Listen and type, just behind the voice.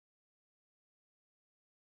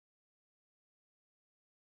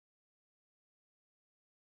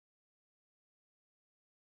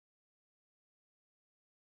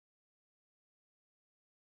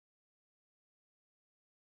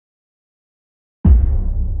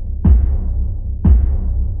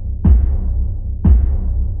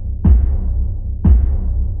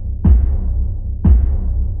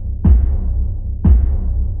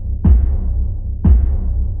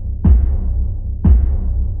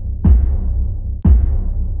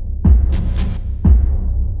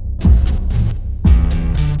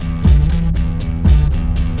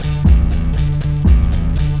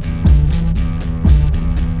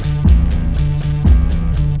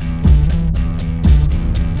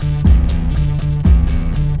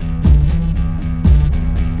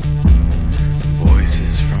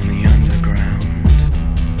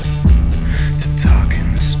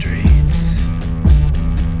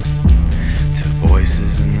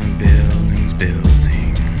the buildings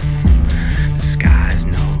building. The sky's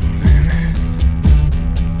no limit.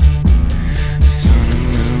 Sun and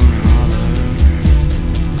moon holler.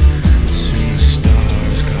 Soon the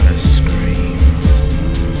stars gotta scream.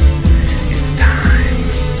 It's time.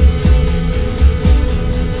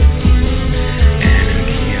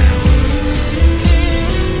 Anarchy hour.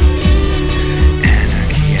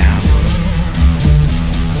 Anarchy hour.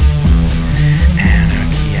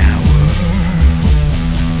 Anarchy hour.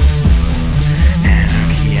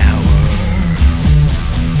 Anarchy hour.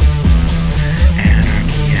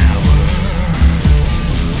 Anarchy hour.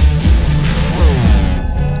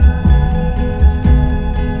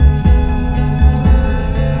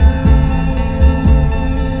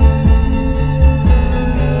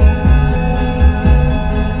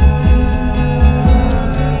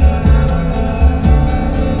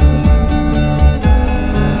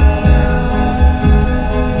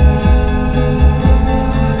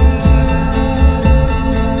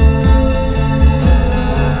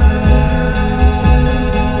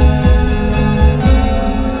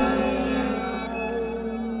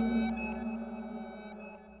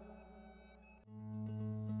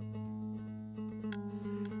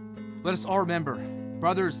 Let us all remember,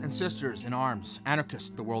 brothers and sisters in arms, anarchists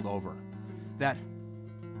the world over, that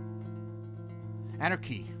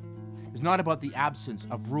anarchy is not about the absence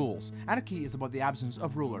of rules. Anarchy is about the absence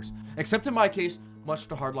of rulers. Except in my case, much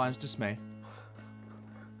to Hardline's dismay.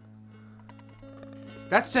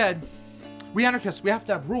 That said, we anarchists, we have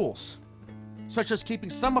to have rules, such as keeping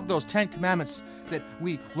some of those 10 commandments that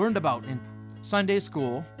we learned about in Sunday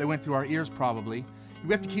school. They went through our ears probably.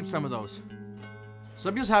 We have to keep some of those.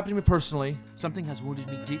 Something has happened to me personally. Something has wounded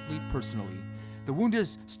me deeply personally. The wound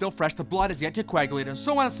is still fresh, the blood is yet to coagulate, and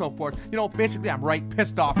so on and so forth. You know, basically I'm right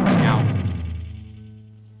pissed off right now.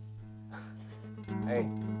 Hey.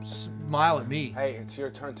 Smile at me. Hey, it's your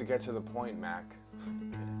turn to get to the point, Mac.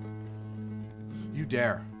 You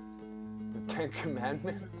dare. The 10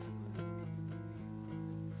 Commandments?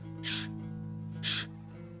 Shh. Shh.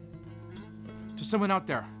 To someone out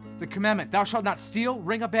there, the commandment, thou shalt not steal,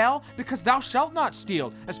 ring a bell, because thou shalt not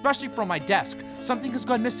steal, especially from my desk. Something has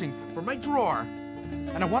gone missing from my drawer,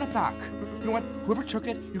 and I want it back. You know what? Whoever took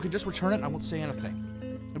it, you can just return it and I won't say anything.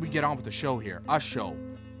 And we get on with the show here. A show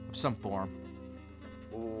of some form.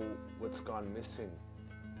 Well, what's gone missing,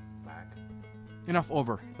 Mac? Enough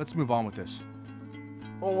over. Let's move on with this.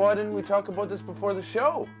 Well, why didn't we talk about this before the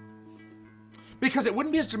show? Because it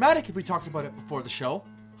wouldn't be as dramatic if we talked about it before the show.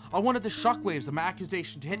 I wanted the shockwaves of my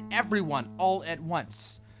accusation to hit everyone all at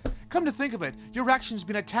once. Come to think of it, your reaction's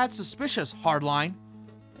been a tad suspicious, Hardline.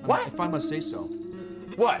 What? If I must say so.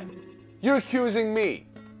 What? You're accusing me,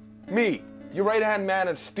 your right-hand man,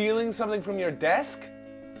 of stealing something from your desk?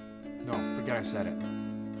 No, forget I said it.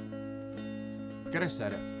 Forget I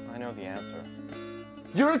said it. I know the answer.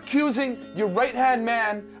 You're accusing your right-hand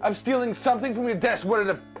man of stealing something from your desk. What, did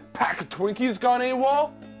a pack of Twinkies gone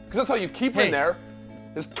AWOL? Because that's all you keep in there.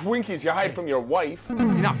 There's Twinkies you hide from your wife.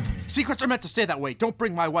 Enough. Secrets are meant to stay that way. Don't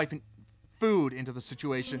bring my wife and food into the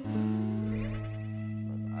situation.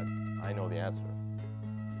 I know the answer.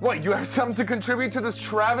 What, you have something to contribute to this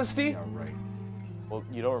travesty? Yeah, right. Well,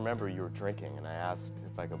 you don't remember you were drinking and I asked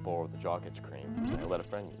if I could borrow the Jock Itch Cream and I let a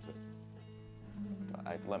friend use it.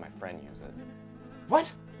 I let my friend use it.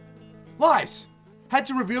 What? Lies! Had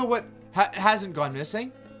to reveal what hasn't gone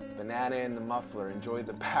missing? Banana in the muffler. Enjoy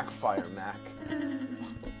the backfire, Mac.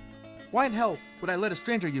 Why in hell would I let a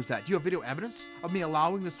stranger use that? Do you have video evidence of me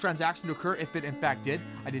allowing this transaction to occur if it in fact did?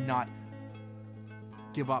 I did not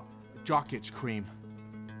give up Jock Itch Cream.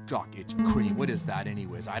 Jock Itch Cream. What is that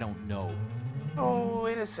anyways? I don't know. Oh,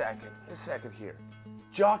 wait a second. A second here.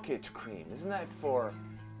 Jock Itch Cream. Isn't that for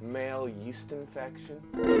male yeast infection?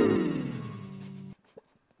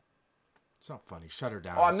 It's not funny. Shut her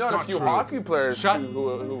down. Oh, I've known a few hockey players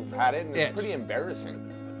who've had it, and it's pretty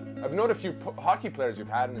embarrassing. I've known a few hockey players who've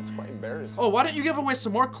had it, and it's quite embarrassing. Oh, why don't you give away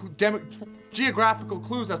some more geographical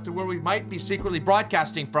clues as to where we might be secretly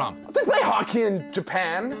broadcasting from? They play hockey in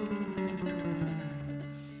Japan.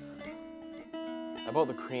 I bought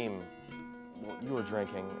the cream. You were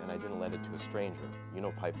drinking, and I didn't lend it to a stranger. You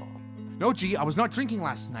know pipe bomb. No, G, I was not drinking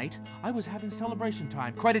last night. I was having celebration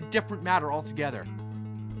time. Quite a different matter altogether.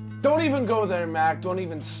 Don't even go there, Mac. Don't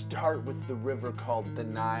even start with the river called the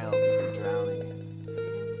Nile that you're drowning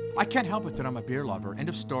in. I can't help it that I'm a beer lover. End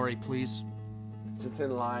of story, please. It's a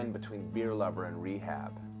thin line between beer lover and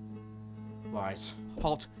rehab. Lies.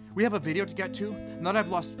 Halt. We have a video to get to. Now that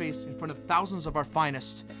I've lost face in front of thousands of our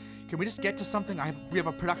finest, can we just get to something? We have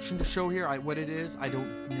a production to show here. What it is, I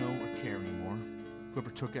don't know or care anymore.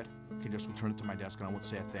 Whoever took it, can just return it to my desk and I won't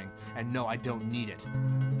say a thing. And no, I don't need it.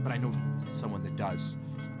 But I know someone that does.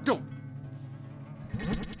 Don't!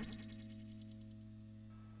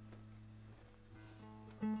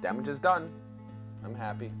 Damage is done. I'm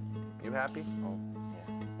happy. You happy? Oh,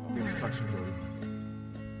 yeah. Give me a question, Cody.